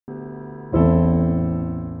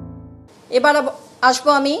এবার আসবো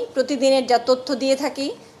আমি প্রতিদিনের যা তথ্য দিয়ে থাকি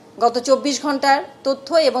গত 24 ঘন্টার তথ্য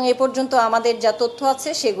এবং এ পর্যন্ত আমাদের যা তথ্য আছে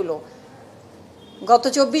সেগুলো। গত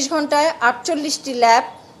 24 ঘন্টায় 48টি ল্যাব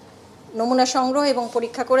নমুনা সংগ্রহ এবং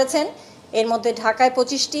পরীক্ষা করেছেন। এর মধ্যে ঢাকায়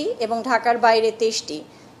 25টি এবং ঢাকার বাইরে 23টি।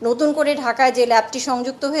 নতুন করে ঢাকায় যে ল্যাবটি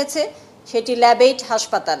সংযুক্ত হয়েছে সেটি ল্যাব 8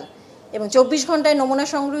 হাসপাতাল। এবং 24 ঘন্টায় নমুনা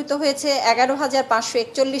সংগৃহীত হয়েছে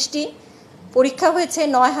 11,541টি, পরীক্ষা হয়েছে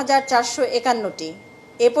 9,451টি।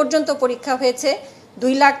 এ পর্যন্ত পরীক্ষা হয়েছে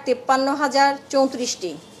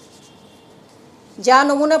 2,53,034টি। যা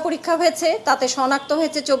নমুনা পরীক্ষা হয়েছে তাতে শনাক্ত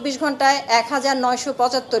হয়েছে 24 ঘন্টায়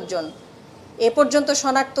 1,975 জন। এ পর্যন্ত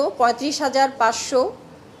শনাক্ত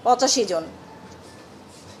 35,585 জন।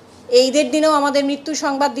 এই ঈদের দিনেও আমাদের মৃত্যু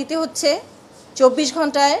সংবাদ দিতে হচ্ছে। 24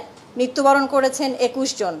 ঘন্টায় মৃত্যুবরণ করেছেন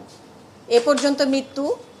 21 জন। এ পর্যন্ত মৃত্যু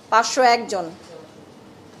 501 জন।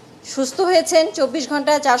 সুস্থ হয়েছেন 24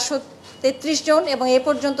 ঘন্টায় 433 জন এবং এ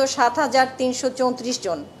পর্যন্ত 7,334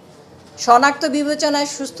 জন। শনাক্ত বিবেচনায়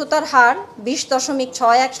সুস্থতার হার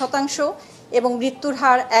 20.61% এবং মৃত্যুর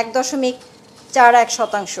হার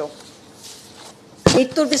 1.41%।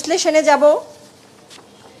 মৃত্যুর বিশ্লেষণে যাব।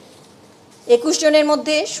 21 জনের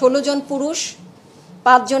মধ্যে 16 জন পুরুষ,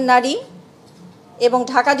 5 জন নারী এবং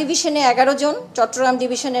ঢাকা ডিভিশনে 11 জন, চট্টগ্রাম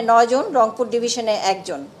ডিভিশনে 9 জন, রংপুর ডিভিশনে 1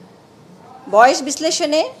 জন। বয়স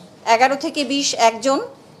বিশ্লেষণে 11 থেকে 20 1 জন,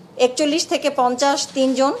 41 থেকে 50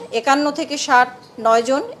 3 জন, 51 থেকে 60 9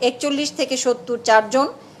 জন, 41 থেকে 70 4 জন,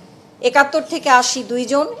 71 থেকে 80 2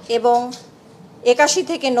 জন এবং 81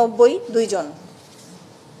 থেকে 90 2 জন।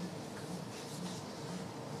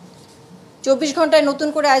 24 ঘন্টায় নতুন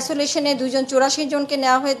করে আইসোলেশনে 284 জনকে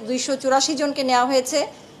নেওয়া হয়েছে।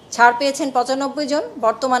 ছাড় পেয়েছেন 95 জন।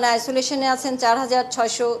 বর্তমানে আইসোলেশনে আছেন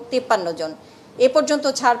 4,653 জন। এ পর্যন্ত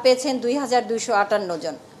ছাড় পেয়েছেন 2,258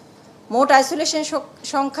 জন। মোট আইসোলেশন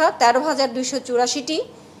সংখ্যা 13,284টি।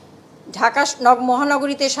 ঢাকা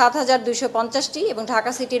মহানগরীতে 7,250টি এবং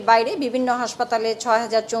ঢাকা সিটির বাইরে বিভিন্ন হাসপাতালে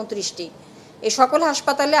 6,034টি। এই সকল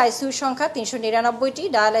হাসপাতালে আইসিইউ সংখ্যা 399টি,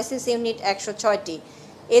 ডায়ালাইসিস ইউনিট 106টি।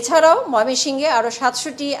 এছাড়াও ময়মনসিংহে আরও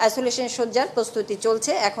 700টি আইসোলেশন শয্যার প্রস্তুতি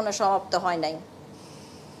চলছে, এখনও সমাপ্ত হয় নাই।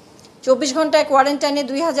 24 ঘন্টায় কোয়ারেন্টাইনে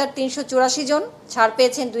 2,384 জন, ছাড়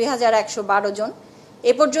পেয়েছেন 2,112 জন।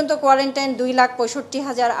 এ পর্যন্ত কোয়ারেন্টাইন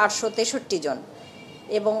 2,65,863 জন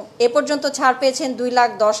এবং এ পর্যন্ত ছাড় পেয়েছেন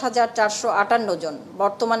 2,10,458 জন।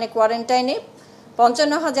 বর্তমানে কোয়ারেন্টাইনে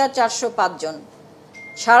 55,405 জন।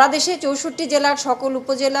 সারা দেশে 64 জেলার সকল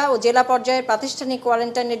উপজেলা ও জেলা পর্যায়ের প্রাতিষ্ঠানিক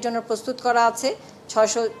কোয়ারেন্টাইনের জন্য প্রস্তুত করা আছে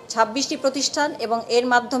 626টি প্রতিষ্ঠান এবং এর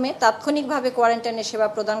মাধ্যমে তাৎক্ষণিকভাবে কোয়ারেন্টাইনের সেবা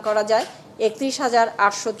প্রদান করা যায়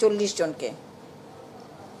 31,840 জনকে।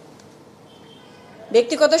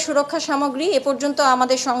 ব্যক্তিগত সুরক্ষা সামগ্রী এ পর্যন্ত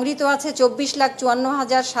আমাদের সংগৃহীত আছে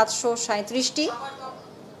 24,54,737টি।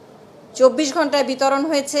 24 ঘন্টায় বিতরণ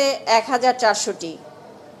হয়েছে 1,400টি।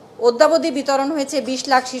 অদ্যাবধি বিতরণ হয়েছে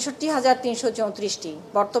 20,66,334টি।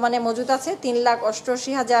 বর্তমানে মজুদ আছে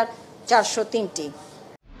 3,88,403টি।